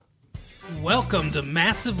Welcome to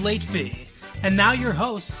Massive Late Fee. And now your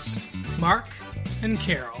hosts, Mark and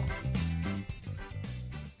Carol.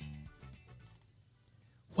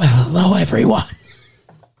 Well, hello everyone.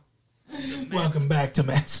 Welcome back to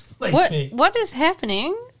Massive Late Fee. What is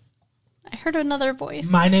happening? I heard another voice.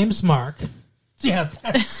 My name's Mark. Yeah,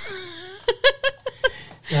 that's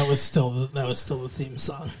that was still the theme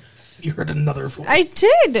song. You heard another voice. I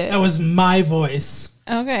did. That was my voice.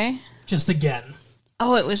 Okay. Just again.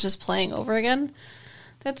 Oh, it was just playing over again?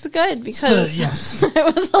 That's good because yes. I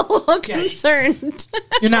was a little concerned.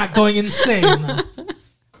 You're not going insane.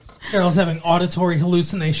 Carol's having auditory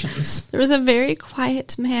hallucinations. There was a very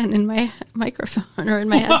quiet man in my microphone or in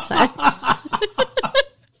my headset.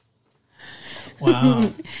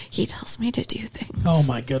 Wow. He tells me to do things. Oh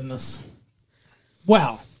my goodness.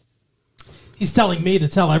 Well, he's telling me to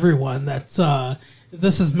tell everyone that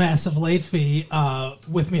this is Massive Late Fee.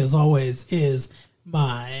 With me, as always, is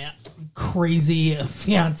my crazy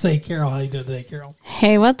fiance, Carol. How you doing today, Carol?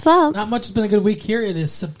 Hey, what's up? Not much. It's been a good week here. It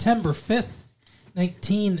is September 5th,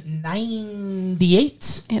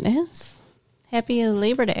 1998. It is. Happy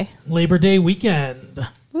Labor Day. Labor Day weekend.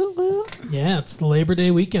 Woo woo. Yeah, it's the Labor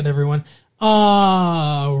Day weekend, everyone.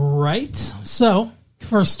 Right. So,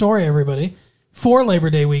 first story, everybody. For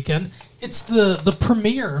Labor Day weekend, it's the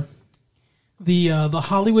premiere, the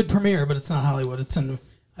Hollywood premiere, but it's not Hollywood. It's in,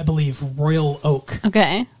 I believe, Royal Oak.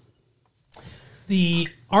 Okay. The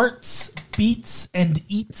Arts, Beats, and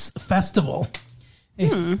Eats Festival.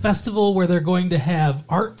 A festival where they're going to have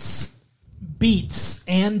arts, beats,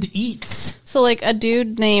 and eats. So, like, a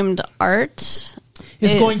dude named Art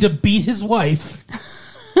is going to beat his wife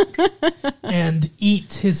and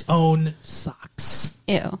eat his own socks.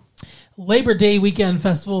 Ew. Labor Day weekend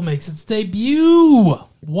festival makes its debut.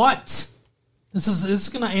 What? This is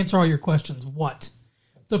going to answer all your questions. What?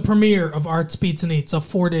 The premiere of Arts, Beats, and Eats, a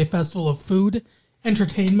 4-day festival of food,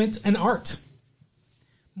 entertainment, and art.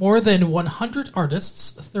 More than 100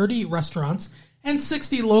 artists, 30 restaurants, and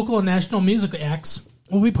 60 local and national music acts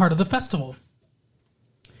will be part of the festival.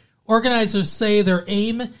 Organizers say their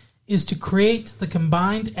aim is to create the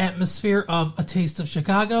combined atmosphere of A Taste of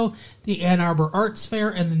Chicago, the Ann Arbor Arts Fair,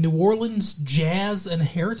 and the New Orleans Jazz and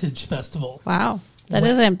Heritage Festival. Wow. That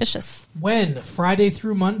is ambitious. When? Friday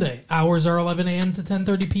through Monday. Hours are 11 a.m. to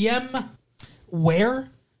 10:30 p.m. Where?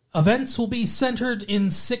 Events will be centered in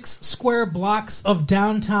 6 square blocks of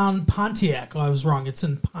downtown Pontiac. Oh, I was wrong. It's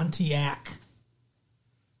in Pontiac.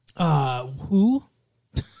 Who?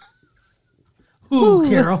 Who,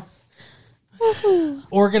 Carol?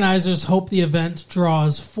 Organizers hope the event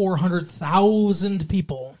draws 400,000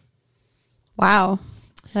 people. Wow.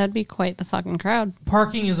 That'd be quite the fucking crowd.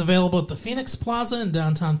 Parking is available at the Phoenix Plaza in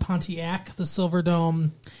downtown Pontiac, the Silver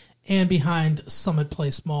Dome, and behind Summit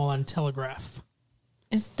Place Mall on Telegraph.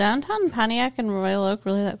 Is downtown Pontiac and Royal Oak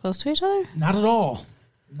really that close to each other? Not at all.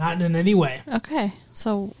 Not in any way. Okay.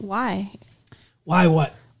 So why? Why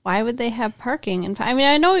what? Why would they have parking? I mean,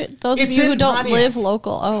 I know those of It's you who in don't Pontiac. live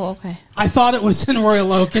local. Oh, okay. I thought it was in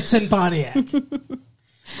Royal Oak. It's in Pontiac.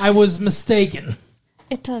 I was mistaken.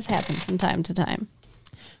 It does happen from time to time.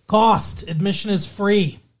 Cost. Admission is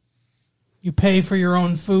free. You pay for your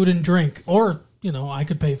own food and drink. Or, I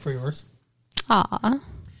could pay for yours. Aw.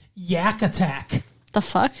 Yak Attack. The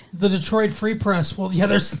fuck? The Detroit Free Press. Well,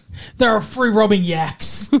 yeah, there are free roaming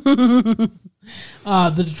yaks. The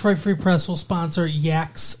Detroit Free Press will sponsor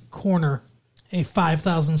Yak's Corner, a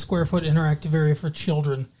 5,000 square foot interactive area for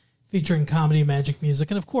children featuring comedy, magic,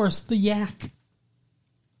 music, and of course the Yak.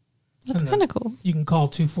 That's kind of cool. You can call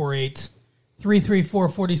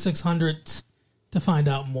 248-334-4600 to find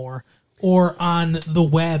out more, or on the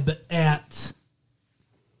web at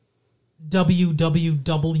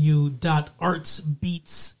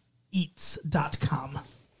www.artsbeatseats.com.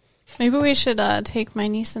 Maybe we should take my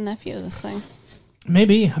niece and nephew to this thing.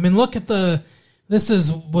 Maybe. I mean, look at this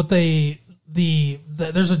is what there's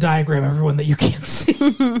a diagram, everyone, that you can't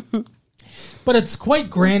see. But it's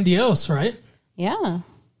quite grandiose, right? Yeah.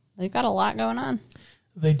 They've got a lot going on.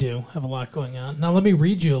 They do have a lot going on. Now let me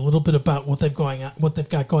read you a little bit about what they've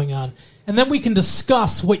got going on. And then we can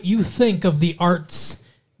discuss what you think of the Arts,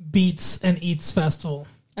 Beats, and Eats Festival.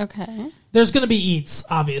 Okay. There's going to be Eats,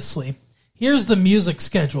 obviously. Here's the music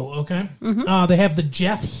schedule, okay? Mm-hmm. They have the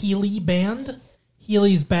Jeff Healey Band.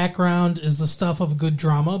 Healey's background is the stuff of good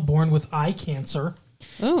drama, born with eye cancer.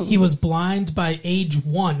 Ooh. He was blind by age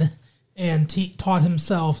 1 and taught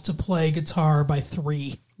himself to play guitar by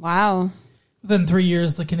 3. Wow. Within 3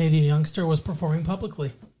 years, the Canadian youngster was performing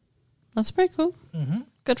publicly. That's pretty cool. Mm-hmm.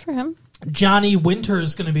 Good for him. Johnny Winter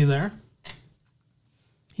is going to be there.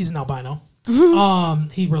 He's an albino.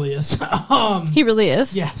 He really is. He really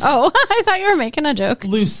is? Yes. Oh, I thought you were making a joke.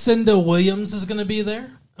 Lucinda Williams is going to be there.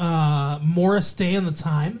 Morris Day and the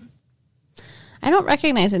Time. I don't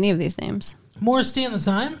recognize any of these names. Morris Day and the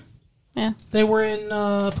Time? Yeah. They were in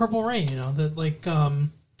Purple Rain, that like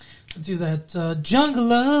do that Jungle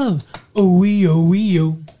Love. Oh wee oh wee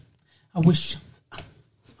oh. I wish.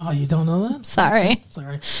 Oh, you don't know that? Sorry.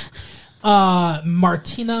 Sorry.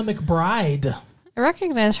 Martina McBride. I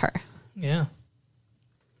recognize her, Yeah.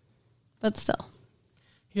 but still.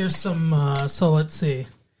 Here's some. So let's see.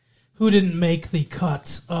 Who didn't make the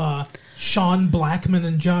cut? Sean Blackman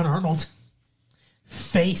and John Arnold.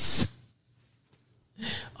 Face.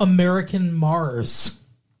 American Mars.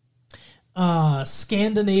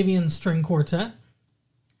 Scandinavian String Quartet.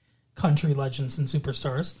 Country Legends and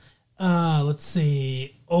Superstars. Let's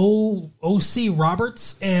see. O.C.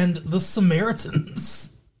 Roberts and the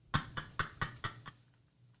Samaritans.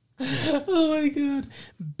 Oh my god.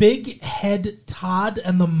 Big Head Todd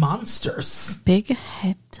and the Monsters. Big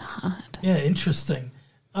Head Todd. Yeah, interesting.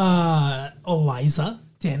 Eliza,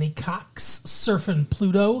 Danny Cox, Surfin'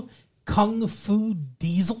 Pluto, Kung Fu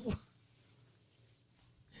Diesel.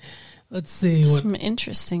 Let's see. Some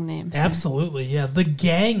interesting names. Absolutely, yeah. The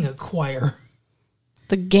Gang Choir.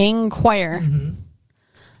 The Gang Choir. Mm-hmm.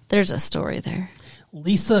 There's a story there.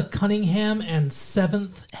 Lisa Cunningham and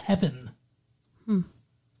Seventh Heaven.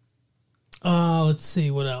 Let's see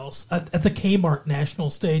what else. At the Kmart National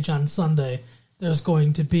Stage on Sunday, there's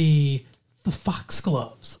going to be the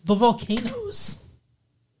Foxgloves, the Volcanoes,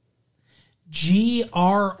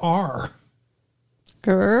 GRR.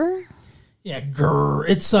 Grr? Yeah, grr.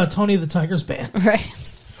 It's Tony the Tiger's band.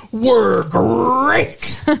 Right. We're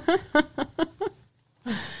great.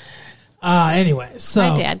 Anyway, so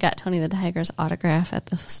My dad got Tony the Tiger's autograph at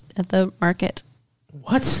the market.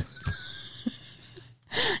 what?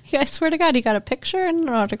 I swear to God, he got a picture and an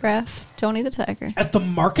autograph. Tony the Tiger. At the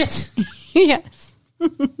market? Yes.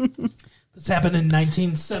 This happened in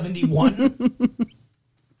 1971.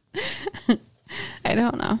 I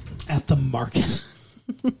don't know. At the market.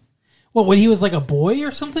 What, when he was like a boy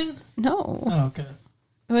or something? No. Oh, okay.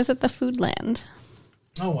 It was at the Foodland.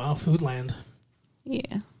 Oh, wow. Foodland. Yeah.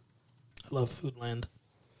 I love Foodland.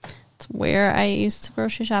 It's where I used to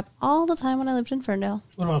grocery shop all the time when I lived in Ferndale.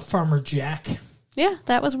 What about Farmer Jack? Yeah,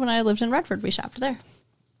 that was when I lived in Redford. We shopped there.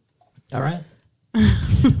 All right.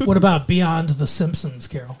 What about Beyond the Simpsons,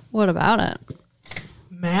 Carol? What about it?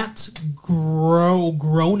 Matt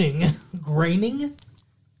Groening.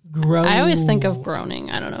 I always think of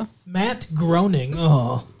groaning. I don't know. Matt Groening,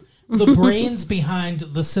 the brains behind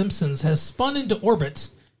The Simpsons, has spun into orbit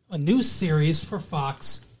a new series for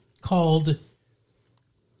Fox called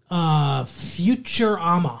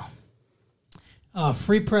Futurama.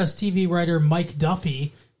 Free Press TV writer Mike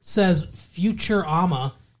Duffy says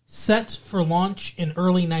Futurama, set for launch in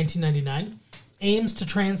early 1999, aims to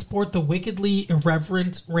transport the wickedly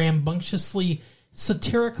irreverent, rambunctiously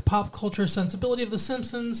satiric pop culture sensibility of The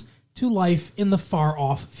Simpsons to life in the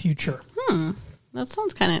far-off future. That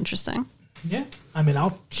sounds kind of interesting. Yeah, I mean,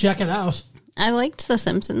 I'll check it out. I liked The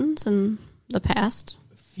Simpsons in the past.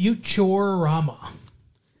 Futurama.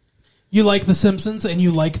 You like The Simpsons and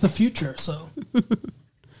you like the future, so.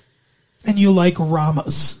 And you like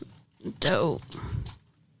Ramas. Dope.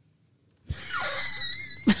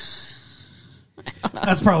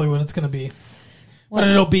 That's probably what it's going to be. What? But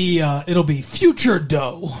it'll be future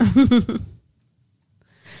dough. I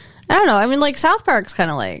don't know. I mean, like South Park's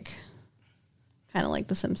kind of like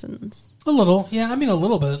The Simpsons, A little, yeah. I mean, a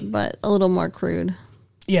little bit, but a little more crude.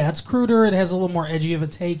 Yeah, it's cruder. It has a little more edgy of a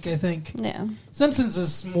take, I think. Yeah. Simpsons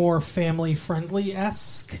is more family friendly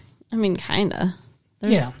esque. I mean, kinda.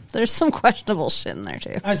 Yeah. There's some questionable shit in there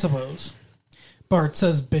too. I suppose. Bart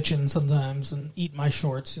says bitchin' sometimes and eat my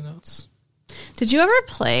shorts. It's. Did you ever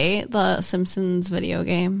play the Simpsons video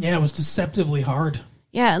game? Yeah, it was deceptively hard.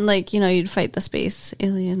 Yeah, and you'd fight the space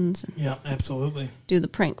aliens. And yeah, absolutely. do the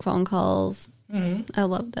prank phone calls. Mm-hmm. I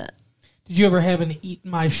loved it. Did you ever have an Eat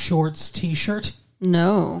My Shorts t-shirt?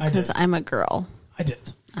 No, because I'm a girl. I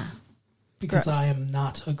did. Because gross. I am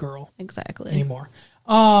not a girl. Exactly. Anymore.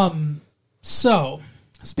 So,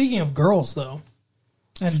 speaking of girls, though.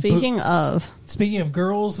 And Speaking of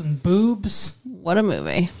girls and boobs. What a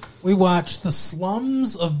movie. We watched The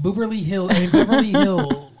Slums of Beverly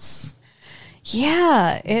Hills.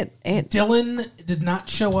 Yeah, it Dylan did not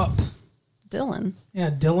show up. Dylan.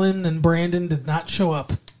 Yeah, Dylan and Brandon did not show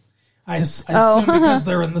up. I assume because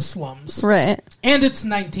they're in the slums. Right. And it's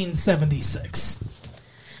 1976.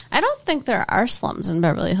 I don't think there are slums in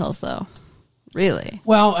Beverly Hills, though. Really?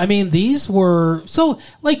 Well, I mean, these were... So,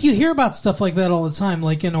 like, you hear about stuff like that all the time,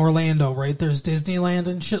 like in Orlando, right? There's Disneyland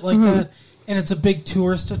and shit like that, and it's a big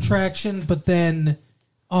tourist attraction, but then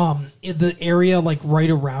in the area, like, right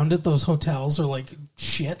around it, those hotels are, like,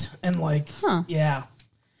 shit. And, like, yeah.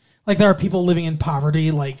 Like, there are people living in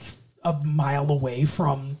poverty, like, a mile away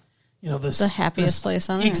from, you know, this... The happiest place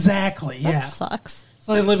on earth. Exactly, yeah. That sucks.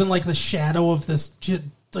 So they live in, like, the shadow of this,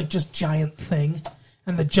 just giant thing.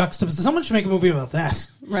 And the juxtaposition... Someone should make a movie about that.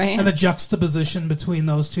 Right. And the juxtaposition between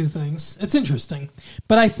those two things. It's interesting.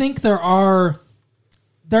 But I think there are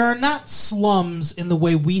not slums in the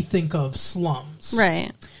way we think of slums.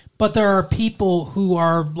 Right. But there are people who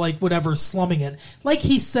are, like, whatever, slumming it. Like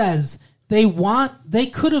he says, they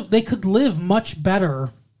could live much better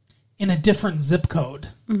in a different zip code.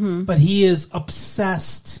 Mm-hmm. But he is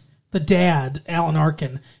obsessed... The dad, Alan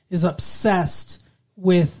Arkin, is obsessed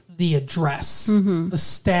with the address, the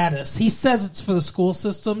status. He says it's for the school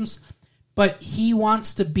systems, but he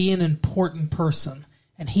wants to be an important person.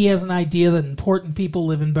 And he has an idea that important people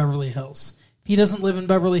live in Beverly Hills. If he doesn't live in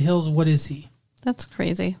Beverly Hills, what is he? That's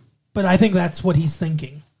crazy. But I think that's what he's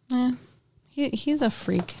thinking. Yeah. He's a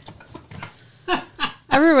freak.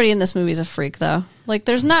 Everybody in this movie is a freak, though. Like,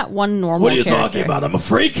 there's not one normal What are you character. talking about? I'm a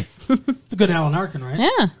freak? It's a good Alan Arkin, right?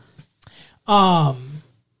 Yeah.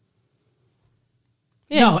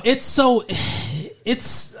 No, it's a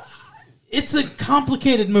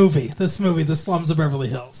complicated movie. This movie, The Slums of Beverly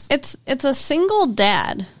Hills. It's a single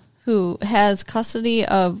dad who has custody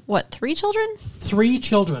of, 3 children? 3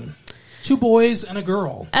 children. 2 boys and a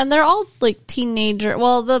girl. And they're all, like, teenager.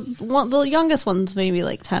 Well, the youngest one's maybe,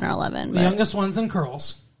 like, 10 or 11. The youngest one's in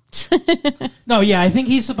curls. No, yeah, I think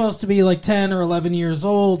he's supposed to be, like, 10 or 11 years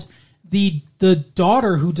old. The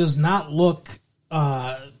daughter, who does not look,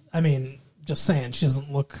 just saying, she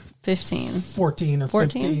doesn't look 14 or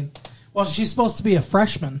 14? 15. Well, she's supposed to be a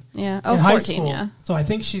freshman Yeah. in Oh, high 14, school. yeah. So I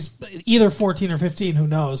think she's either 14 or 15, who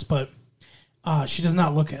knows, but she does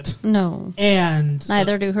not look it. No. And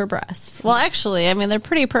Neither do her breasts. Well, actually, I mean, they're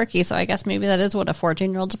pretty perky, so I guess maybe that is what a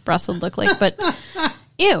 14-year-old's breast would look like, but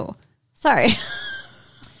ew. Sorry.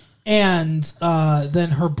 And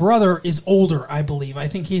then her brother is older, I believe. I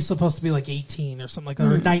think he's supposed to be like 18 or something like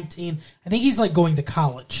that, or 19. I think he's like going to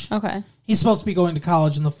college. Okay. He's supposed to be going to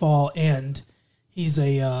college in the fall, and he's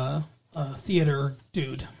a theater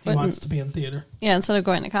dude. He wants to be in theater. Yeah, instead of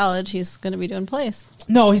going to college, he's going to be doing plays.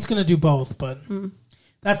 No, he's going to do both, but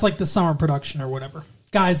that's like the summer production or whatever.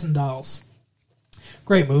 Guys and Dolls.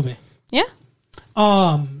 Great movie. Yeah.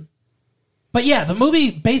 But yeah, the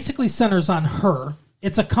movie basically centers on her.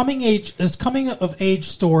 It's a coming of age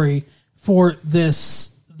story for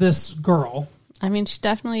this girl. I mean, she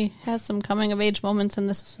definitely has some coming of age moments in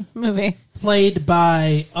this movie. Played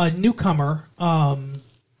by a newcomer,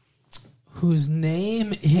 whose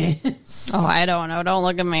name is... Oh, I don't know. Don't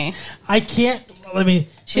look at me. I can't...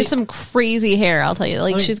 She has some crazy hair, I'll tell you.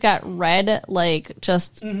 Like, she's got red, like,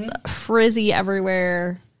 just frizzy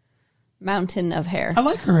everywhere mountain of hair. I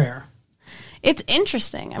like her hair. It's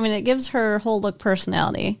interesting. I mean, it gives her whole look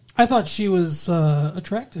personality. I thought she was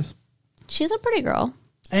attractive. She's a pretty girl.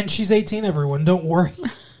 And she's 18, everyone. Don't worry.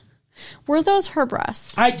 Were those her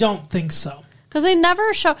breasts? I don't think so. Because they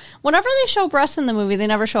never show... Whenever they show breasts in the movie, they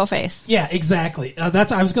never show a face. Yeah, exactly. I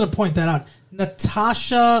was going to point that out.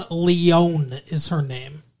 Natasha Lyonne is her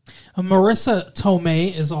name. Marissa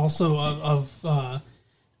Tomei is also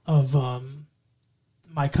of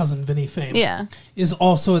My Cousin Vinny fame. Yeah. Is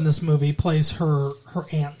also in this movie, plays her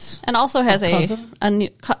aunt. And also has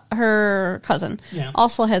her cousin. Yeah.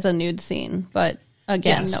 Also has a nude scene, but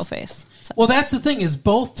again, Yes. no face. So. Well, that's the thing, is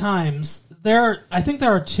both times, I think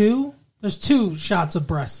there are 2... There's 2 shots of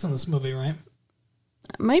breasts in this movie, right?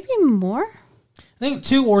 Maybe more? I think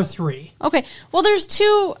 2 or 3. Okay. Well, there's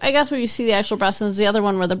 2, I guess, where you see the actual breasts, and there's the other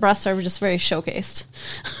one where the breasts are just very showcased.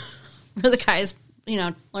 Where the guy's,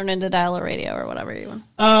 learning to dial a radio or whatever you want.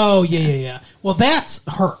 Oh, yeah. Well, that's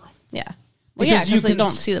her. Yeah. Well, yeah, because they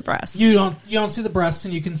don't see the breasts. You don't see the breasts,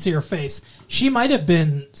 and you can see her face. She might have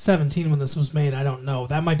been 17 when this was made. I don't know.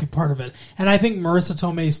 That might be part of it. And I think Marissa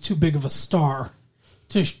Tomei is too big of a star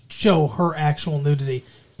to show her actual nudity.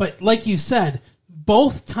 But like you said,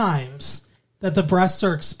 both times that the breasts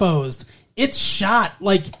are exposed, it's shot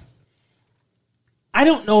like... I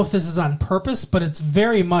don't know if this is on purpose, but it's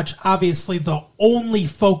very much obviously the only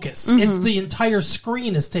focus. Mm-hmm. It's the entire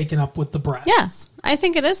screen is taken up with the breasts. Yes, I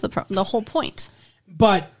think it is the whole point.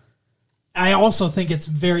 But I also think it's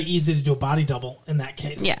very easy to do a body double in that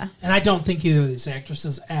case. Yeah. And I don't think either of these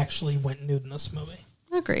actresses actually went nude in this movie.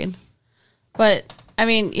 Agreed. But, I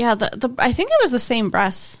mean, yeah, I think it was the same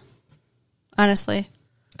breasts, honestly.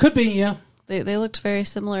 Could be, yeah. They looked very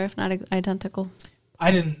similar, if not identical.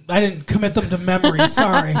 I didn't commit them to memory.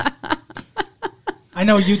 Sorry. I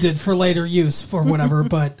know you did for later use for whatever,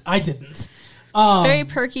 but I didn't. Very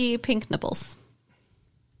perky pink nipples.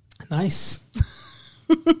 Nice.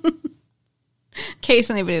 In case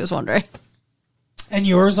anybody was wondering. And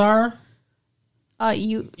yours are?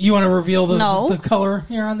 You want to reveal No. the color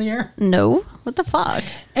here on the air? No. What the fuck?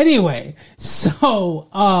 Anyway, so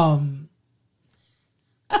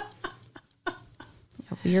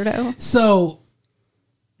Weirdo. So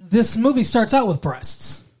this movie starts out with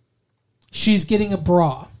breasts. She's getting a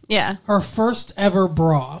bra. Yeah. Her first ever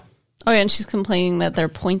bra. Oh, yeah, and she's complaining that they're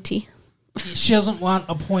pointy. She doesn't want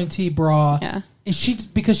a pointy bra. Yeah.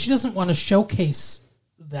 Because she doesn't want to showcase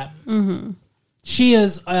them. Mm-hmm. She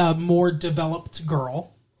is a more developed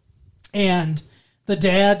girl. And the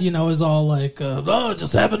dad, is all like,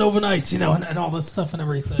 just having overnights, and all this stuff and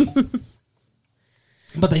everything.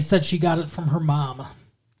 But they said she got it from her mom.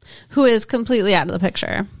 Who is completely out of the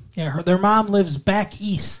picture. Yeah, their mom lives back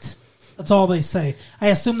east. That's all they say. I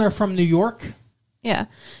assume they're from New York. Yeah.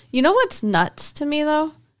 You know what's nuts to me,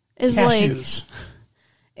 though? Is Cashews. like,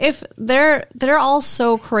 if they're all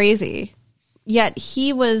so crazy, yet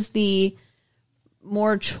he was the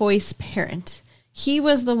more choice parent. He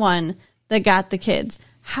was the one that got the kids.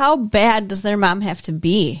 How bad does their mom have to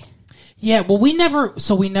be? Yeah, well, we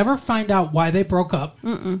never find out why they broke up.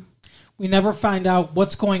 Mm-mm. We never find out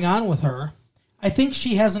what's going on with her. I think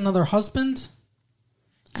she has another husband.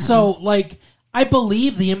 So, I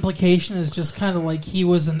believe the implication is just kind of like he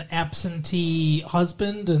was an absentee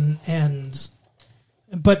husband,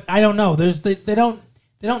 but I don't know. They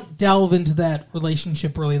don't delve into that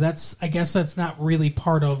relationship really. I guess that's not really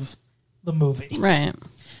part of the movie. Right.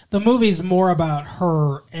 The movie's more about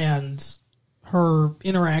her and her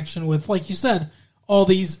interaction with, like you said, all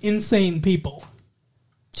these insane people.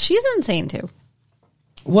 She's insane too.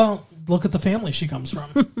 Well, look at the family she comes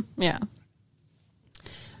from. Yeah.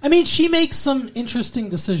 I mean, she makes some interesting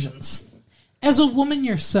decisions. As a woman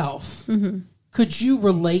yourself, could you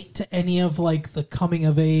relate to any of the coming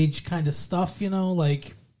of age kind of stuff?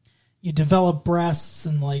 Like you develop breasts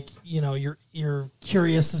and you're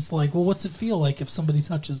curious. It's like, well, what's it feel like if somebody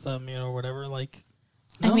touches them, or whatever? No?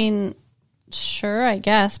 I mean, sure, I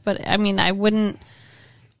guess, but I mean, I wouldn't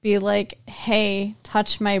be like, hey,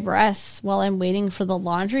 touch my breasts while I'm waiting for the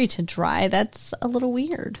laundry to dry. That's a little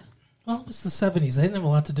weird. Well, it was the 70s. They didn't have a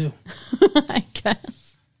lot to do. I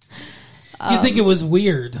guess. You think it was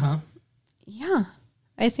weird, huh? Yeah.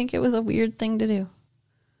 I think it was a weird thing to do.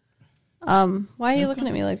 Why are you looking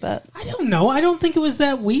at me like that? I don't know. I don't think it was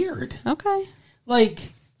that weird. Okay.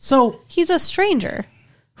 So... He's a stranger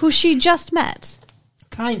who she just met.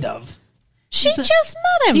 Kind of. She just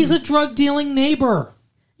met him. He's a drug-dealing neighbor.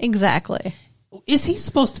 Exactly. Is he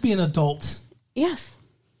supposed to be an adult? Yes.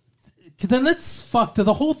 Then that's fucked.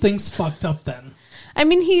 The whole thing's fucked up then. I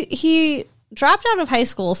mean, he dropped out of high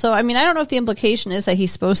school, so I mean, I don't know if the implication is that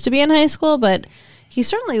he's supposed to be in high school, but he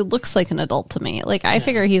certainly looks like an adult to me. I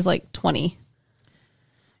figure he's 20.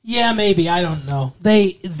 Yeah, maybe. I don't know.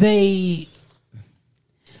 They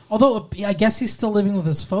although I guess he's still living with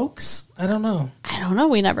his folks. I don't know.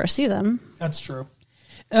 We never see them. That's true.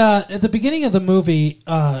 At the beginning of the movie,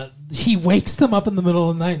 he wakes them up in the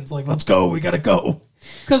middle of the night and is like, let's go, we gotta go.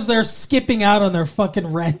 Because they're skipping out on their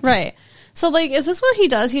fucking rent. Right. So, is this what he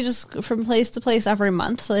does? He just from place to place every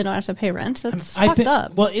month so they don't have to pay rent? That's fucked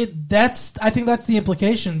up. Well, I think that's the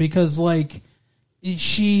implication because,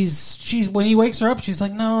 she's when he wakes her up, she's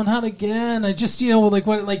like, no, not again. I just,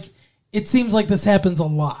 it seems like this happens a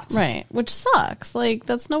lot. Right. Which sucks.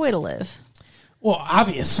 That's no way to live. Well,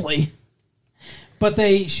 obviously. But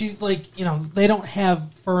she's they don't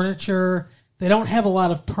have furniture. They don't have a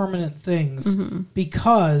lot of permanent things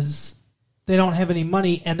because they don't have any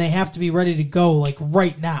money and they have to be ready to go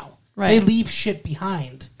right now. Right. They leave shit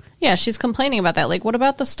behind. Yeah, she's complaining about that. What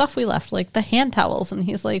about the stuff we left? The hand towels. And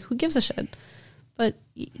he's like, who gives a shit? But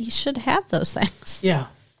you should have those things. Yeah.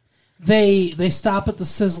 They stop at the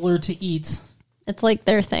Sizzler to eat. It's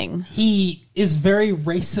their thing. He is very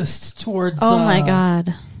racist towards... Oh, my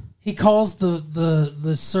God. He calls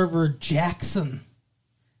the server Jackson,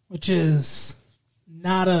 which is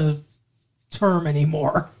not a term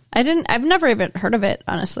anymore. I've never even heard of it,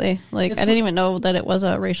 honestly. I didn't even know that it was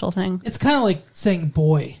a racial thing. It's kind of like saying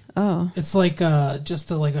boy. Oh. It's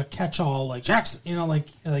just a catch-all, Jackson, like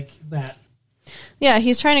that. Yeah,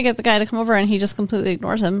 he's trying to get the guy to come over and he just completely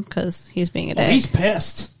ignores him because he's being a dick. He's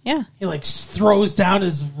pissed. Yeah. He throws down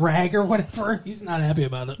his rag or whatever. He's not happy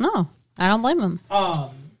about it. No, I don't blame him.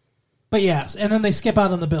 But yes, and then they skip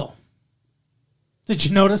out on the bill. Did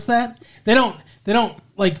you notice that? They don't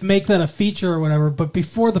like make that a feature or whatever. But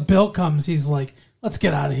before the bill comes, he's like, "Let's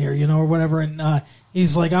get out of here," or whatever. And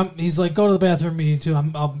he's like, "Go to the bathroom. You need to.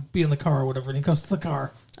 I'll be in the car or whatever." And he goes to the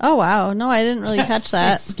car. Oh wow! No, I didn't really catch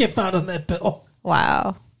that. Skip out on that bill.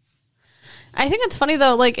 Wow. I think it's funny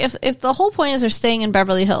though. Like if the whole point is they're staying in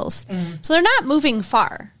Beverly Hills, so they're not moving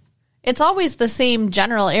far. It's always the same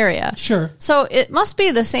general area. Sure. So it must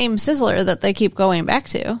be the same Sizzler that they keep going back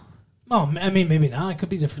to. Oh, I mean, maybe not. It could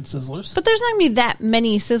be different Sizzlers. But there's not going to be that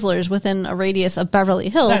many Sizzlers within a radius of Beverly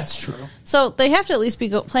Hills. That's true. So they have to at least be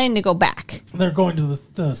planning to go back. They're going to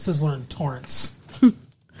the Sizzler in Torrance.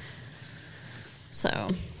 So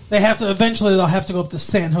eventually they'll have to go up to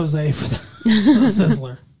San Jose for the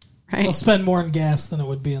Sizzler. Right. They'll spend more in gas than it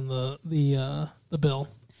would be in the bill.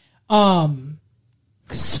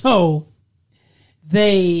 So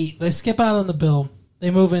they skip out on the bill. They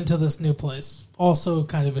move into this new place, also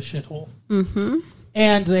kind of a shithole. Mm-hmm.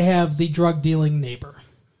 And they have the drug dealing neighbor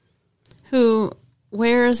who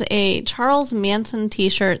wears a Charles Manson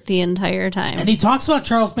T-shirt the entire time, and he talks about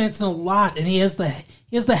Charles Manson a lot. And he has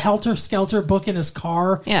the Helter Skelter book in his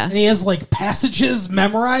car. Yeah, and he has like passages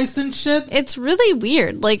memorized and shit. It's really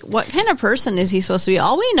weird. Like, what kind of person is he supposed to be?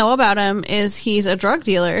 All we know about him is he's a drug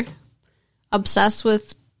dealer, obsessed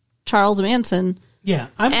with Charles Manson. Yeah,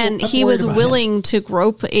 I'm he was willing to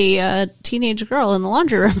grope a teenage girl in the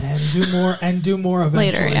laundry room and do more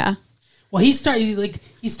eventually. Later. Yeah. Well, he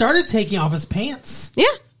started taking off his pants. Yeah.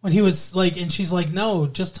 When he was like, and she's like, "No,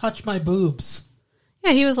 just touch my boobs."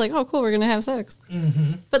 Yeah, he was like, "Oh, cool, we're gonna have sex."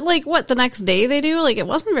 Mm-hmm. But like, what the next day they do? Like, it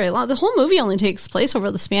wasn't very long. The whole movie only takes place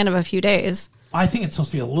over the span of a few days. I think it's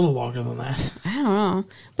supposed to be a little longer than that. I don't know.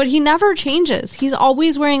 But he never changes. He's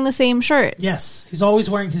always wearing the same shirt. Yes. He's always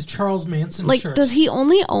wearing his Charles Manson shirt. Like, does he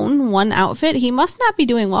only own one outfit? He must not be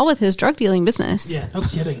doing well with his drug dealing business. Yeah, no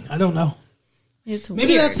kidding. I don't know.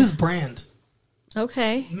 Maybe weird. that's his brand.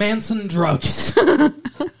 Okay. Manson Drugs.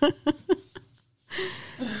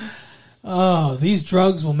 Oh, these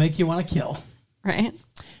drugs will make you want to kill. Right.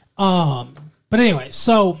 But anyway,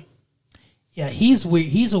 so yeah, he's a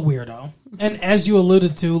weirdo. And as you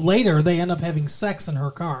alluded to, later they end up having sex in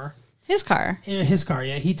her car. His car. Yeah, his car,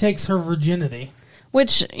 yeah. He takes her virginity.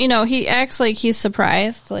 Which, he acts like he's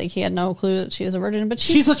surprised. Like he had no clue that she was a virgin. But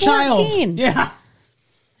she's a 14. child. Yeah.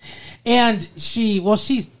 And she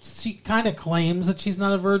kind of claims that she's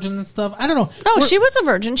not a virgin and stuff. I don't know. No, she was a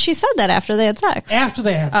virgin. She said that after they had sex. After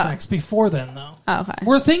they had sex. Before then, though. Oh, okay.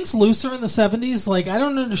 Were things looser in the 70s? Like, I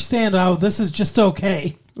don't understand how this is just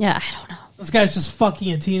okay. Yeah, I don't know. This guy's just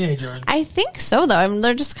fucking a teenager. I think so, though. I mean,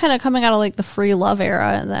 they're just kind of coming out of, like, the free love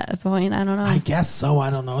era at that point. I don't know. I guess so. I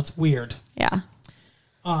don't know. It's weird. Yeah.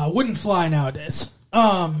 Wouldn't fly nowadays.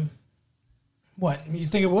 What? You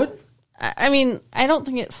think it would? I mean, I don't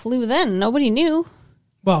think it flew then. Nobody knew.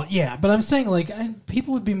 Well, yeah, but I'm saying, like,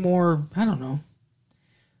 people would be more, I don't know.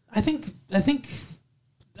 I don't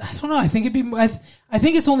know. I think it'd be, I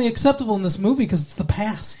think it's only acceptable in this movie because it's the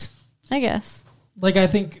past. I guess. Like, I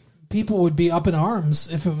think people would be up in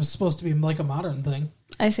arms if it was supposed to be like a modern thing.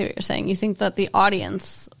 I see what you're saying. You think that the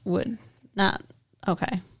audience would not.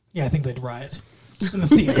 Okay. Yeah, I think they'd riot in the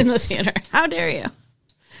theater. In the theater. How dare you?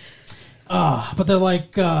 But they're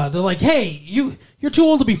like, hey, you're too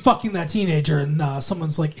old to be fucking that teenager, and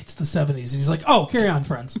someone's like, it's the 70s. He's like, oh, carry on,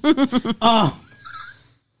 friends.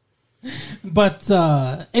 But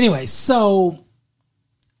anyway, so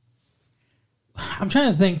I'm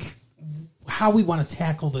trying to think how we want to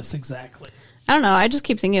tackle this exactly. I don't know. I just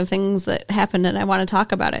keep thinking of things that happened, and I want to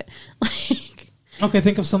talk about it. Like, okay,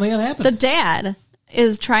 think of something that happened. The dad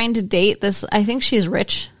is trying to date this. I think she's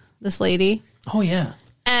rich. This lady. Oh yeah.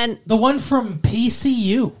 And the one from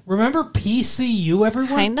PCU. Remember PCU,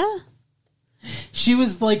 everyone? Kinda. She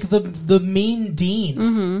was like the mean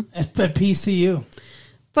dean at PCU.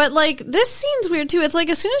 But like this scene's weird too. It's like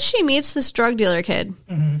as soon as she meets this drug dealer kid,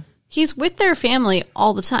 he's with their family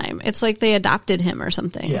all the time. It's like they adopted him or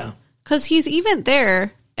something. Yeah. Because he's even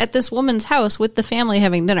there at this woman's house with the family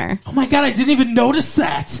having dinner. Oh my God, I didn't even notice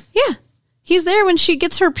that. Yeah. He's there when she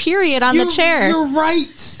gets her period on the chair. You're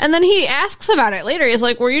right. And then he asks about it later. He's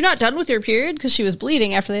like, were you not done with your period? Because she was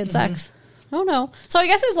bleeding after they had sex. Oh, no. So I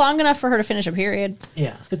guess it was long enough for her to finish a period.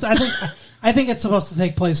 Yeah. I think it's supposed to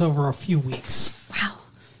take place over a few weeks. Wow.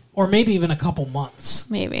 Or maybe even a couple months.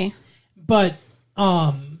 Maybe. But,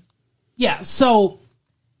 yeah, so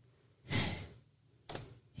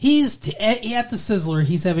he's at the Sizzler.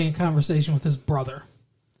 He's having a conversation with his brother.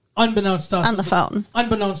 Unbeknownst to us on the phone.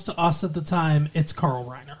 Unbeknownst to us at the time, it's Carl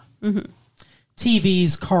Reiner.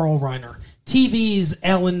 TV's Carl Reiner. TV's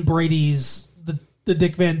Alan Brady's the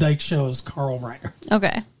Dick Van Dyke Show's Carl Reiner.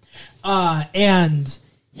 Okay. And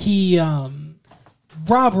he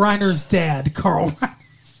Rob Reiner's dad, Carl,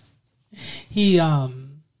 he, the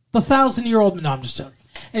 1,000-year-old, no, I'm just joking.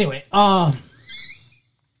 Anyway, Mel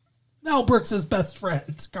Brooks' best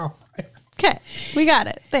friend, Carl Reiner. Okay, we got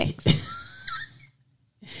it. Thanks.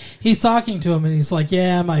 He's talking to him, and he's like,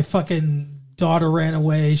 yeah, my fucking daughter ran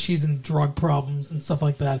away. She's in drug problems and stuff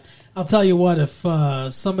like that. I'll tell you what, if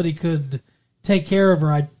somebody could take care of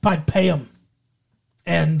her, I'd pay him.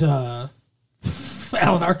 And Alan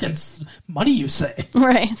Arkin's money, you say?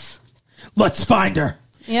 Right. Let's find her.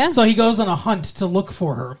 Yeah. So he goes on a hunt to look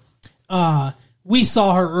for her. We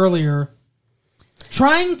saw her earlier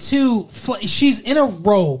trying to... she's in a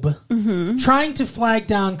robe, trying to flag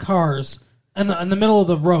down cars in the middle of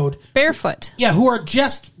the road. Barefoot. Yeah, who are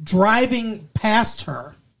just driving past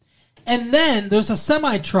her. And then there's a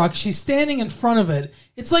semi-truck. She's standing in front of it.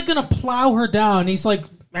 It's like going to plow her down. He's like,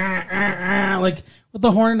 like with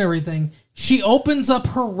the horn and everything. She opens up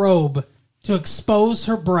her robe to expose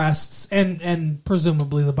her breasts and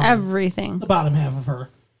presumably the bottom. Everything. The bottom half of her.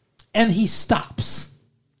 And he stops.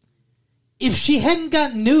 If she hadn't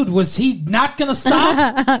gotten nude, was he not going to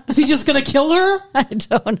stop? Is he just going to kill her? I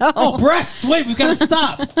don't know. Oh, breasts. Wait, we've got to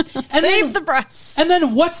stop. And Save the breasts. And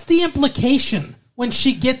then what's the implication when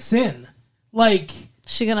she gets in? Like,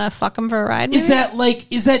 She gonna fuck him for a ride? Maybe?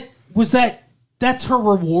 That's her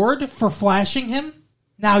reward for flashing him?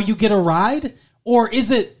 Now you get a ride? Or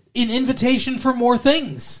is it an invitation for more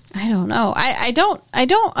things? I don't know. I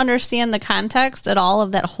don't understand the context at all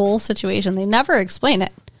of that whole situation. They never explain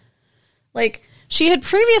it. Like, she had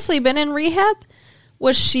previously been in rehab.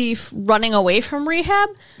 Was she running away from rehab?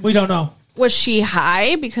 We don't know. Was she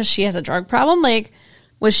high because she has a drug problem? Like,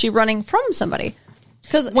 was she running from somebody?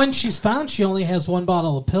 Because when she's found, she only has one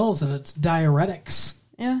bottle of pills, and it's diuretics.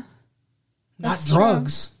 Yeah. Not That's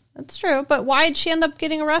drugs. True. That's true. But why did she end up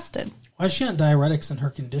getting arrested? Why is she on diuretics in her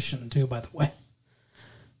condition, too, by the way?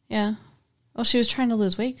 Yeah. Well, she was trying to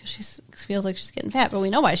lose weight because she feels like she's getting fat, but we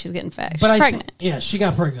know why she's getting fat. She's pregnant. Yeah, she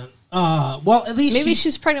got pregnant. Well, at least maybe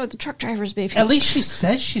she's pregnant with the truck driver's baby. At least she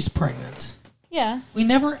says she's pregnant. Yeah. We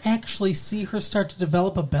never actually see her start to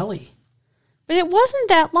develop a belly. But it wasn't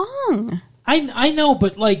that long. I know,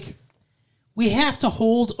 but like, we have to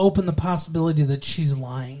hold open the possibility that she's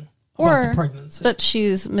lying about the pregnancy. That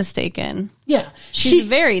she's mistaken. Yeah. She's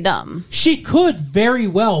very dumb. She could very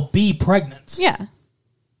well be pregnant. Yeah.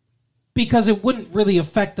 Because it wouldn't really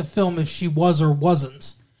affect the film if she was or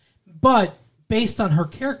wasn't. But based on her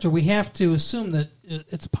character, we have to assume that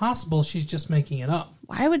it's possible she's just making it up.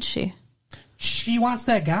 Why would she? She wants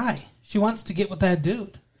that guy. She wants to get with that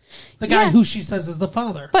dude. The guy who she says is the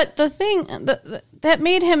father. But the thing, that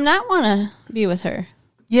made him not want to be with her.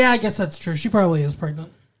 Yeah, I guess that's true. She probably is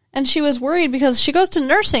pregnant. And she was worried because she goes to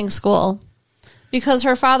nursing school because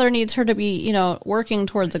her father needs her to be, working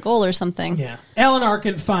towards a goal or something. Yeah. Alan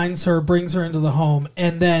Arkin finds her, brings her into the home,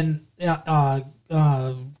 and then Carl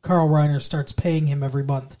Reiner starts paying him every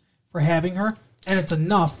month for having her. And it's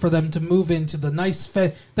enough for them to move into the nice...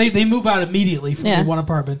 They move out immediately from the one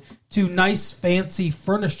apartment to nice, fancy,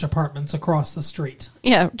 furnished apartments across the street.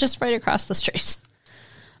 Yeah, just right across the street.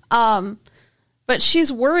 But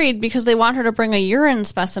she's worried because they want her to bring a urine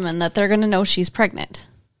specimen that they're going to know she's pregnant.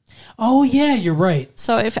 Oh, yeah, you're right.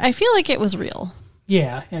 So I feel like it was real.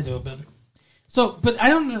 Yeah, it had to have been. So, but I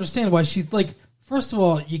don't understand why she... Like, first of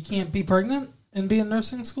all, you can't be pregnant and be in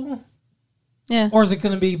nursing school? Yeah. Or is it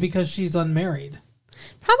going to be because she's unmarried?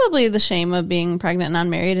 Probably the shame of being pregnant and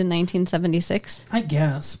unmarried in 1976. I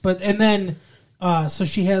guess. And then, so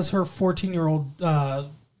she has her 14-year-old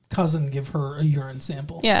cousin give her a urine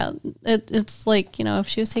sample. Yeah. It's like, if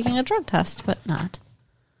she was taking a drug test, but not.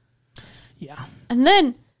 Yeah. And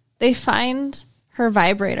then they find her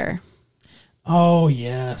vibrator. Oh,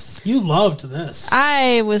 yes. You loved this.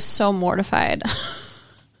 I was so mortified.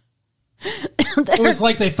 It was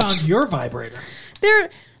like they found your vibrator.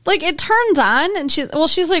 It turns on, and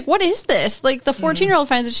she's like, what is this? Like, the 14-year-old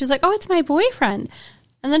finds it, she's like, oh, it's my boyfriend.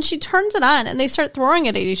 And then she turns it on, and they start throwing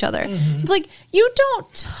it at each other. Mm-hmm. It's like, you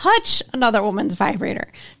don't touch another woman's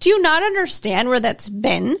vibrator. Do you not understand where that's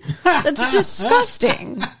been? That's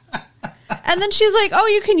disgusting. And then she's like, oh,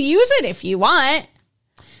 you can use it if you want.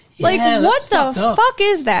 Yeah, what the fuck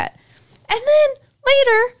is that? And then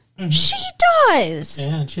later, she does.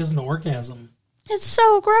 Yeah, and she has an orgasm. It's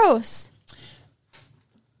so gross.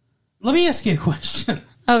 Let me ask you a question.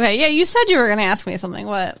 Okay, yeah, you said you were going to ask me something.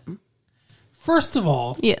 What? First of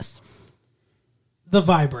all, yes, the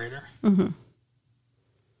vibrator. Mm-hmm.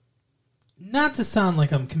 Not to sound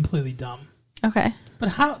like I'm completely dumb. Okay. But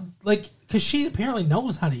how, because she apparently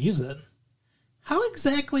knows how to use it. How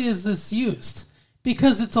exactly is this used?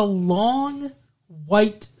 Because it's a long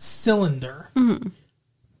white cylinder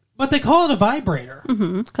But they call it a vibrator.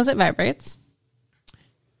 Because it vibrates.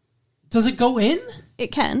 Does it go in?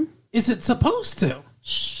 It can. Is it supposed to?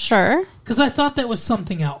 Sure. Because I thought that was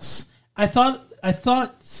something else. I thought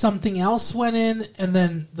something else went in, and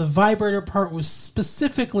then the vibrator part was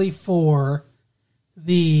specifically for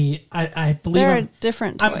the. I believe there are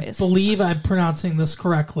different toys. I believe I'm pronouncing this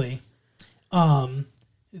correctly.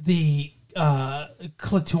 The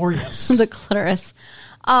clitoris. The clitoris.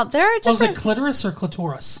 There are different. Was it clitoris or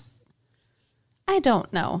clitoris? I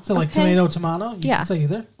don't know. So like tomato? You can say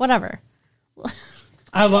either. Whatever.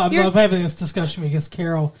 I love having this discussion because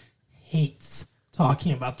Carol hates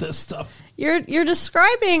talking about this stuff. You're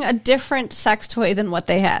describing a different sex toy than what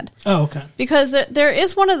they had. Oh, okay. Because there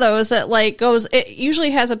is one of those that like goes. It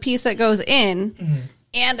usually has a piece that goes in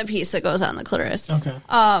and a piece that goes on the clitoris. Okay.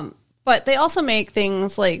 But they also make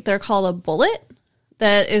things like they're called a bullet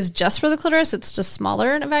that is just for the clitoris. It's just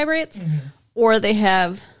smaller and it vibrates. Or they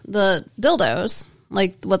have the dildos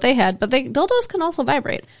like what they had, but dildos can also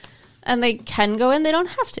vibrate. And they can go in. They don't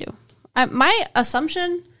have to. My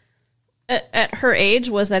assumption at her age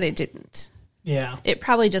was that it didn't. Yeah. It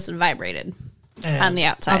probably just vibrated on the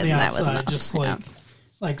outside. And that was enough. Just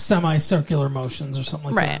like semicircular motions or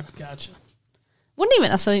something like that. Gotcha. Wouldn't even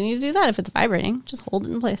necessarily need to do that if it's vibrating. Just hold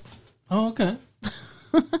it in place. Oh, okay.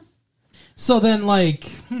 So then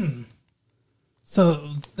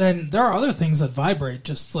So then there are other things that vibrate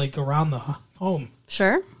just like around the home.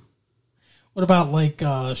 Sure. What about like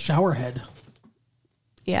shower head?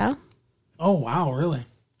 Yeah. Oh, wow, really?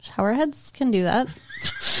 Shower heads can do that.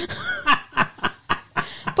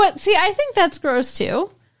 But see, I think that's gross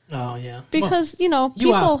too. Oh, yeah. Because, well,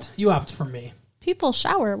 people... You opt for me. People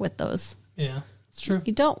shower with those. Yeah, it's true.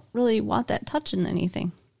 You don't really want that touching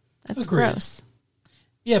anything. That's Agreed. Gross.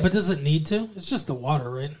 Yeah, but does it need to? It's just the water,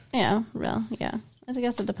 right? Yeah, well, yeah. I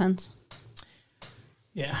guess it depends.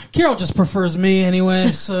 Yeah. Carol just prefers me anyway,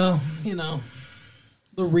 so, the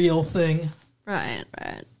real thing. Right.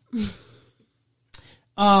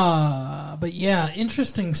 But yeah,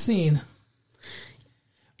 interesting scene.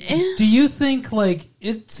 Do you think,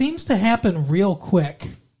 it seems to happen real quick?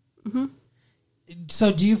 Mm-hmm.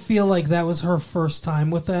 So do you feel like that was her first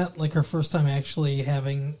time with that? Like her first time actually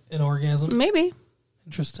having an orgasm? Maybe.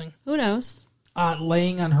 Interesting. Who knows?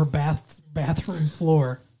 Laying on her bathroom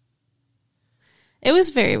floor. It was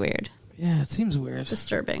very weird. Yeah, it seems weird.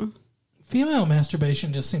 Disturbing. Female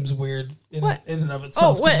masturbation just seems weird in and of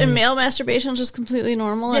itself. Oh, what? And male masturbation is just completely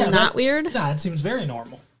normal and not weird? Nah, it seems very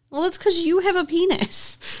normal. Well, it's because you have a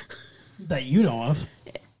penis. That you know of.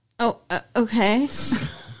 Oh, okay.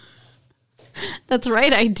 That's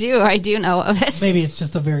right, I do. I do know of it. Maybe it's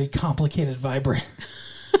just a very complicated vibrator.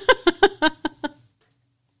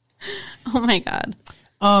 Oh my God.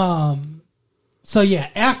 So yeah,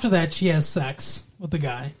 after that she has sex with the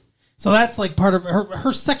guy. So that's like part of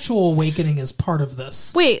her sexual awakening is part of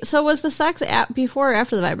this. Wait, so was the sex before or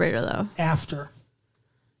after the vibrator though? After.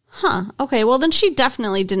 Huh. Okay, well then she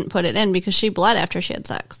definitely didn't put it in because she bled after she had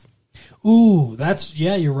sex. Ooh,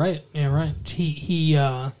 you're right. Yeah, right. He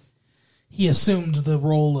assumed the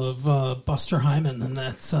role of Buster Hyman, and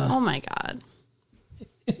that's oh my God.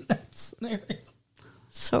 In that scenario.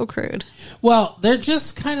 So crude. Well, they're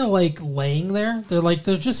just kind of like laying there.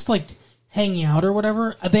 They're just like hanging out or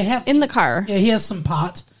whatever. They have in the car. Yeah, he has some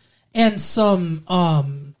pot, and some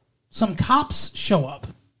cops show up,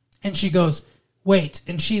 and she goes, "Wait!"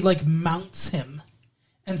 And she like mounts him,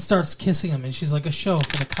 and starts kissing him, and she's like, "A show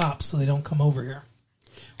for the cops, so they don't come over here,"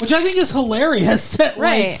 which I think is hilarious. That,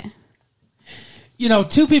 right.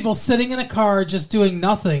 Two people sitting in a car just doing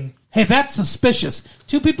nothing. Hey, that's suspicious.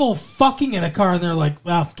 Two people fucking in a car, and they're like,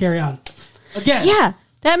 well, carry on. Again. Yeah,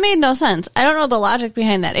 that made no sense. I don't know the logic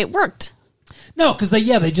behind that. It worked. No, because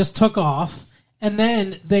they just took off, and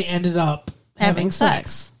then they ended up having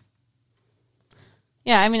sex.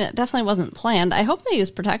 Yeah, I mean, it definitely wasn't planned. I hope they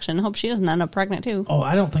used protection. I hope she doesn't end up pregnant, too. Oh,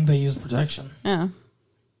 I don't think they used protection. Yeah.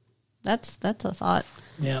 That's a thought.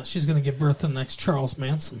 Yeah, she's going to give birth to the next Charles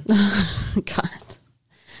Manson. God.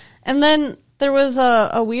 And then there was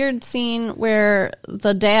a weird scene where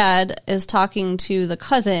the dad is talking to the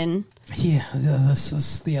cousin. Yeah, this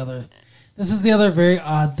is the other very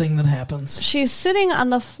odd thing that happens. She's sitting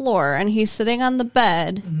on the floor and he's sitting on the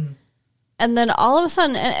bed. Mm-hmm. And then all of a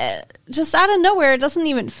sudden, just out of nowhere, it doesn't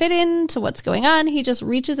even fit into what's going on. He just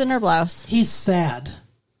reaches in her blouse. He's sad.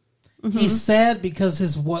 Mm-hmm. He's sad because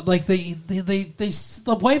the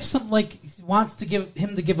wife wants to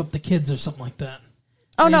give up the kids or something like that.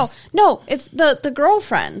 Oh, no, it's the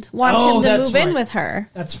girlfriend wants him to move in with her.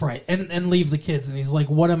 That's right, and leave the kids. And he's like,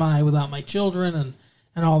 what am I without my children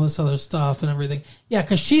and all this other stuff and everything. Yeah,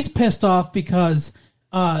 because she's pissed off because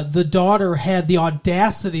the daughter had the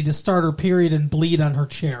audacity to start her period and bleed on her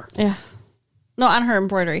chair. Yeah. No, on her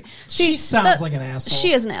embroidery. She sounds like an asshole.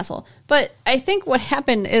 She is an asshole. But I think what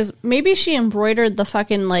happened is maybe she embroidered the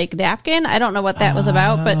fucking, like, napkin. I don't know what that was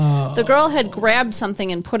about, but the girl had grabbed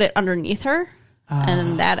something and put it underneath her.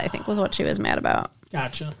 And that, I think, was what she was mad about.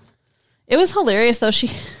 Gotcha. It was hilarious, though.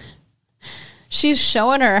 She's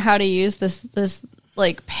showing her how to use this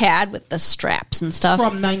like pad with the straps and stuff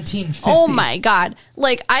from 1950. Oh my god!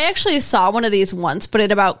 Like, I actually saw one of these once, but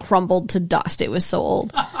it about crumbled to dust. It was so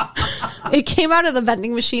old. It came out of the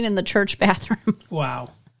vending machine in the church bathroom.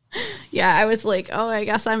 Wow. Yeah, I was like, oh, I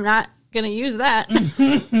guess I'm not gonna use that.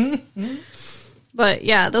 But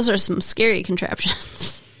yeah, those are some scary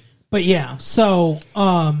contraptions. But yeah, so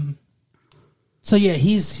yeah,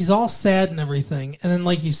 he's all sad and everything, and then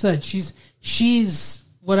like you said, she's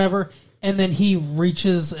whatever. And then he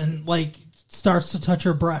reaches and, like, starts to touch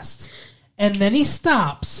her breast. And then he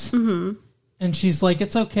stops. Mm-hmm. And she's like,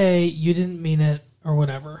 it's okay. You didn't mean it or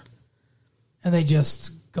whatever. And they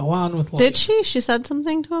just go on with life. Did she? She said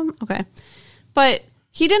something to him? Okay. But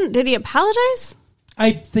he didn't. Did he apologize?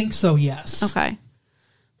 I think so, yes. Okay.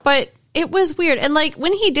 But it was weird. And, like,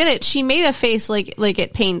 when he did it, she made a face like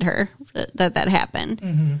it pained her that happened.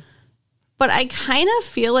 Mm-hmm. But I kind of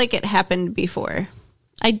feel like it happened before.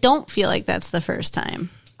 I don't feel like that's the first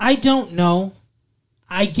time. I don't know.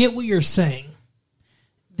 I get what you're saying.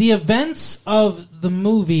 The events of the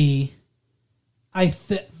movie,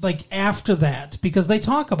 like after that, because they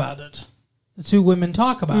talk about it. The two women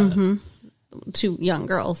talk about it. Two young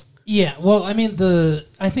girls. Yeah, well, I mean,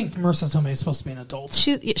 I think Marissa Tomei is supposed to be an adult.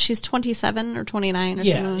 She's 27 or 29 or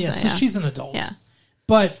something. Yeah, so she's an adult. Yeah.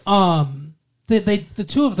 But the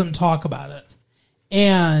two of them talk about it.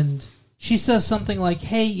 And she says something like,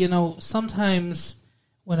 hey, you know, sometimes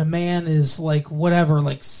when a man is like whatever,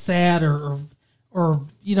 like sad or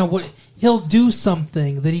you know, what he'll do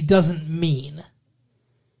something that he doesn't mean.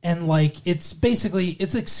 And like it's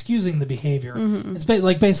excusing the behavior. Mm-hmm. It's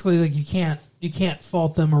basically like you can't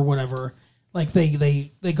fault them or whatever. Like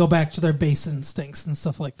they go back to their base instincts and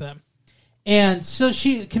stuff like that. And so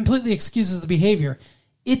she completely excuses the behavior.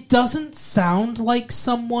 It doesn't sound like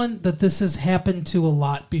someone that this has happened to a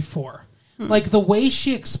lot before. Like, the way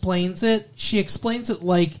she explains it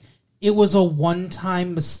like it was a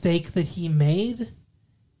one-time mistake that he made,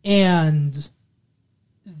 and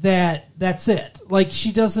that's it. Like,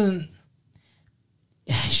 she doesn't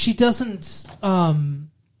make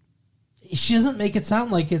it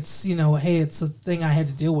sound like it's, you know, hey, it's a thing I had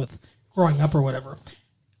to deal with growing up or whatever.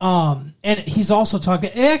 And he's also talking,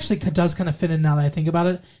 it actually does kind of fit in now that I think about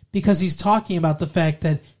it, because he's talking about the fact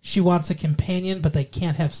that she wants a companion, but they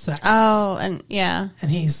can't have sex. Oh, and yeah.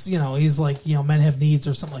 And he's like, you know, men have needs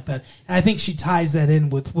or something like that. And I think she ties that in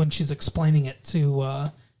with when she's explaining it to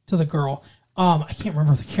the girl. I can't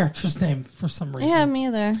remember the character's name for some reason. Yeah, me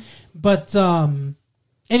either. But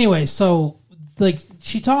anyway, so like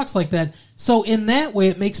she talks like that. So in that way,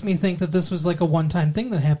 it makes me think that this was like a one-time thing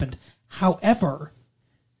that happened. However,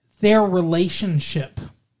 their relationship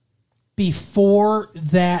before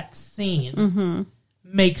that scene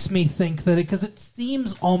makes me think that because it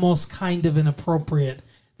seems almost kind of inappropriate,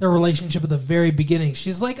 their relationship at the very beginning.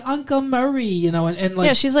 She's like Uncle Murray, you know, and like,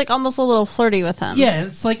 yeah, she's like almost a little flirty with him. Yeah,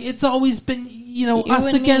 it's like it's always been, you know, you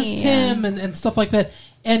us against me, him and stuff like that.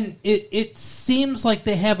 And it seems like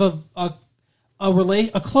they have a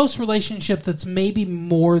close relationship that's maybe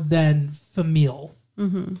more than familial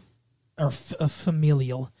or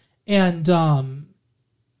familial. And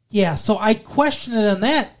yeah, so I question it on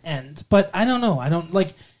that end, but I don't know. I don't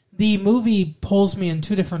like the movie pulls me in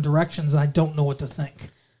two different directions, and I don't know what to think.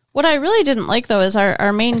 What I really didn't like, though, is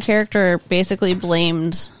our main character basically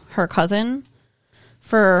blamed her cousin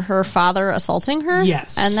for her father assaulting her.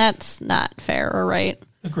 Yes. And that's not fair or right.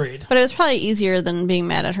 Agreed. But it was probably easier than being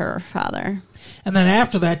mad at her father. And then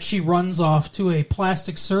after that, she runs off to a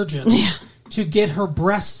plastic surgeon to get her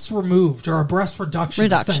breasts removed, or a breast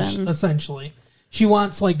reduction. Essentially. She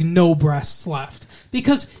wants, like, no breasts left.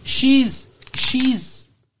 Because she's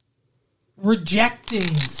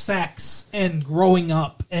rejecting sex and growing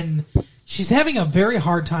up, and she's having a very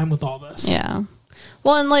hard time with all this. Yeah.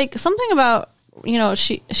 Well, and, like, something about, you know,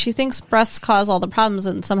 she thinks breasts cause all the problems,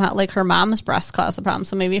 and somehow, like, her mom's breasts cause the problem,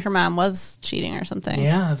 so maybe her mom was cheating or something.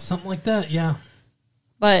 Yeah, something like that, yeah.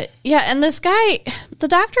 But, yeah, and this guy, the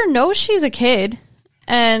doctor knows she's a kid,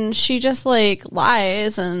 and she just, like,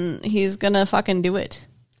 lies, and he's gonna fucking do it.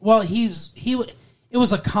 Well, it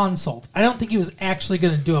was a consult. I don't think he was actually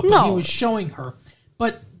going to do it, but he was showing her.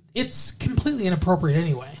 But it's completely inappropriate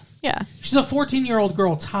anyway. Yeah. She's a 14-year-old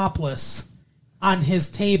girl topless on his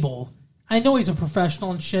table. I know he's a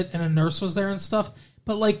professional and shit, and a nurse was there and stuff,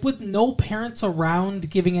 but like with no parents around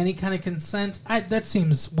giving any kind of consent, that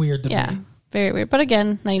seems weird to me. Yeah, very weird. But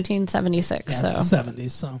again, 1976, Yeah, so it's the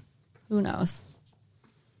 70s, so who knows?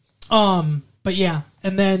 But yeah,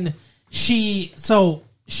 and then she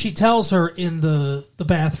tells her in the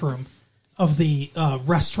bathroom of the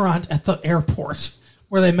restaurant at the airport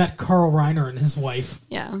where they met Carl Reiner and his wife.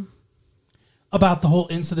 Yeah. About the whole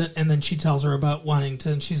incident, and then she tells her about wanting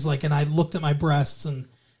to, and she's like, and I looked at my breasts, and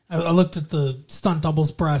I looked at the stunt double's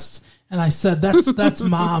breasts, and I said, that's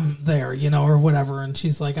mom there, or whatever, and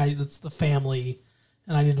she's like, it's the family,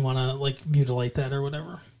 and I didn't want to, like, mutilate that or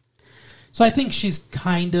whatever. So I think she's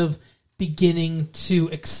kind of beginning to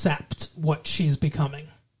accept what she's becoming.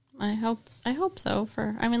 I hope so.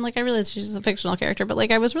 I realize she's a fictional character, but,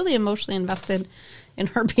 like, I was really emotionally invested in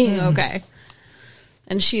her being okay,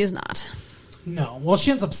 and she is not. No. Well,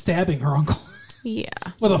 she ends up stabbing her uncle. Yeah.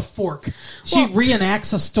 With a fork. She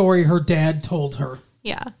reenacts a story her dad told her.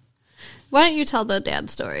 Yeah. Why don't you tell the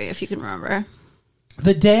dad story, if you can remember?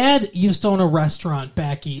 The dad used to own a restaurant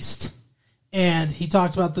back east. And he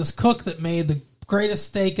talked about this cook that made the greatest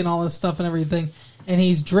steak and all this stuff and everything. And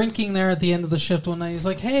he's drinking there at the end of the shift one night. He's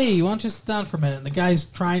like, hey, why don't you sit down for a minute? And the guy's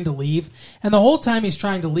trying to leave. And the whole time he's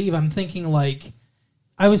trying to leave, I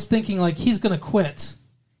was thinking, he's going to quit.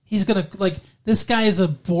 He's going to, like, this guy is a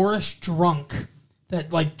boorish drunk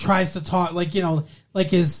that, like, tries to talk,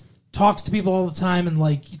 talks to people all the time and,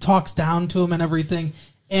 like, he talks down to him and everything.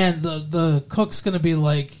 And the cook's going to be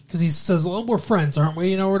like, because he says, well, we're friends, aren't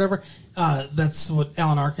we, or whatever. That's what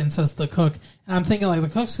Alan Arkin says to the cook. And I'm thinking, like, the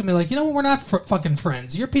cook's going to be like, what, we're not fucking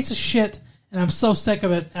friends. You're a piece of shit, and I'm so sick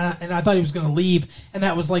of it. And I thought he was going to leave, and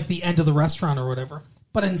that was, like, the end of the restaurant or whatever.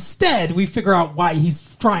 But instead, we figure out why he's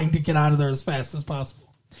trying to get out of there as fast as possible.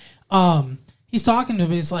 He's talking to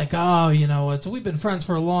me. He's like, we've been friends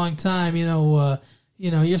for a long time.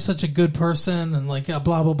 You're such a good person, and like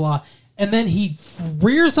blah blah blah. And then he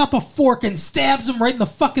rears up a fork and stabs him right in the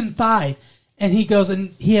fucking thigh. And he goes,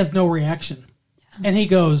 and he has no reaction. And he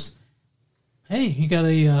goes, hey, you got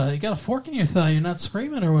a fork in your thigh. You're not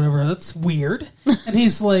screaming or whatever. That's weird. And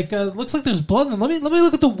he's like, looks like there's blood. Let me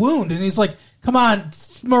look at the wound. And he's like, come on,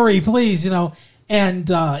 Murray, please, And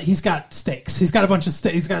he's got steaks. He's got a bunch of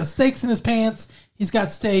steaks. He's got steaks in his pants. He's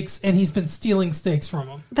got steaks, and he's been stealing steaks from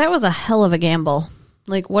him. That was a hell of a gamble.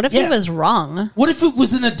 Like, what if he was wrong? What if it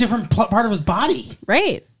was in a different part of his body?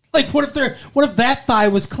 Right. Like, what if that thigh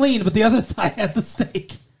was clean, but the other thigh had the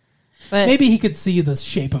steak? But maybe he could see the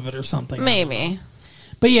shape of it or something. Maybe.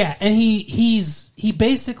 But yeah, and he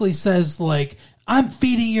basically says, like, I'm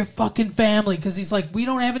feeding your fucking family, because he's like, we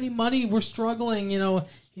don't have any money, we're struggling,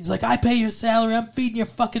 He's like, I pay your salary, I'm feeding your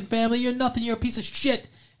fucking family, you're nothing, you're a piece of shit.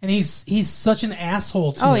 And he's such an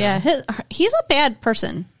asshole to him. Yeah, he's a bad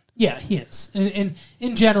person. Yeah, he is.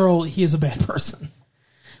 In general, he is a bad person.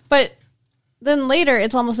 But then later,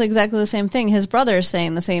 it's almost exactly the same thing. His brother is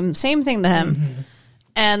saying the same thing to him. Mm-hmm.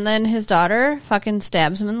 And then his daughter fucking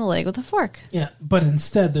stabs him in the leg with a fork. Yeah, but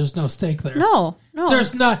instead, there's no steak there. No.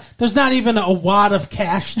 There's not even a wad of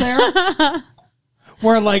cash there.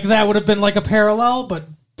 Where, like, that would have been like a parallel,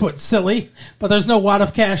 but silly. But there's no wad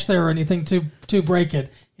of cash there or anything to break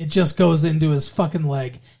it. It just goes into his fucking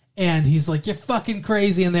leg. And he's like, you're fucking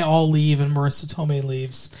crazy. And they all leave, and Marissa Tomei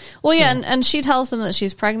leaves. Well, yeah, and she tells them that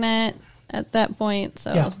she's pregnant at that point.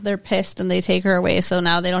 So they're pissed, and they take her away. So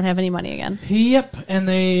now they don't have any money again. Yep, and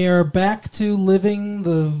they are back to living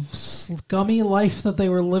the scummy life that they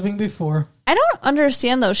were living before. I don't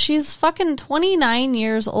understand, though. She's fucking 29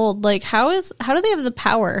 years old. Like, how do they have the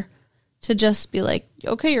power to just be like,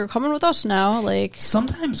 okay, you're coming with us now? Like,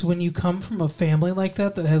 sometimes when you come from a family like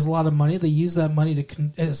that has a lot of money, they use that money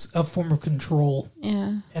as a form of control.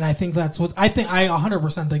 Yeah. And I think I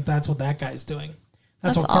 100% think that's what that guy's doing.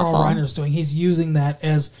 That's what Carl Reiner's doing. He's using that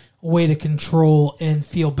as a way to control and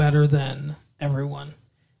feel better than everyone.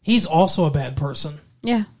 He's also a bad person.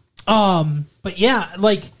 Yeah. But yeah,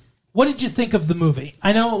 like, what did you think of the movie?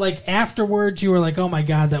 I know, like, afterwards you were like, oh my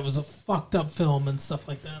God, that was a fucked up film and stuff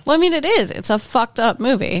like that. Well, I mean, it is. It's a fucked up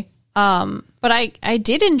movie. But I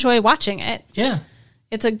did enjoy watching it. Yeah.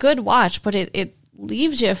 It's a good watch, but it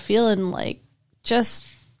leaves you feeling like just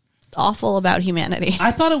awful about humanity.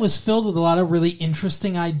 I thought it was filled with a lot of really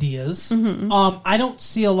interesting ideas. Mm-hmm. I don't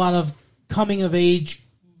see a lot of coming of age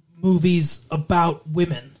movies about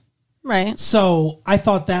women. Right. So I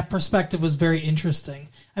thought that perspective was very interesting.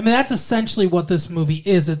 I mean, that's essentially what this movie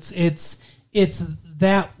is. It's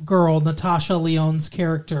that girl, Natasha Lyonne's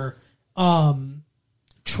character,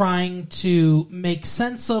 trying to make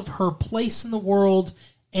sense of her place in the world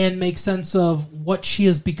and make sense of what she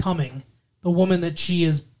is becoming, the woman that she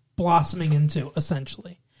is blossoming into,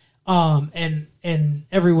 essentially. And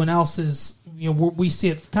everyone else is, we see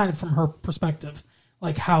it kind of from her perspective,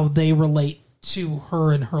 like how they relate to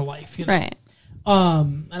her and her life, Right.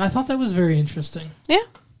 And I thought that was very interesting. Yeah.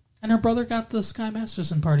 And her brother got the Sky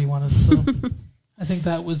Masterson part he wanted, so I think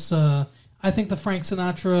that was. I think the Frank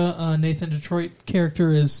Sinatra, Nathan Detroit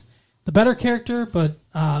character is the better character, but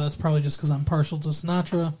that's probably just because I'm partial to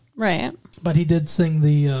Sinatra. Right. But he did sing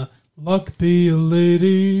the "Luck Be a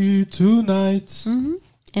Lady Tonight" Mm-hmm.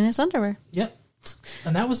 In his underwear. Yep,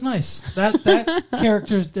 and that was nice. That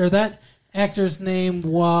that actor's name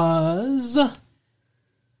was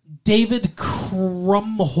David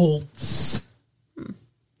Krumholtz.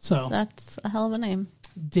 So that's a hell of a name.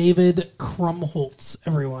 David Krumholtz,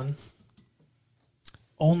 everyone.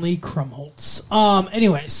 Only Krumholtz.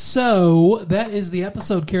 Anyway, so that is the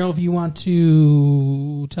episode, Carol, if you want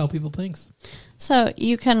to tell people things. So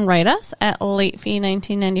you can write us at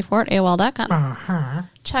latefee1994@AOL.com. Uh-huh.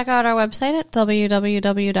 Check out our website at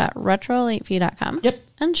www.retrolatefee.com. Yep.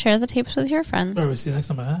 And share the tapes with your friends. All right, we'll see you next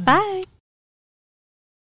time. Bye. Bye.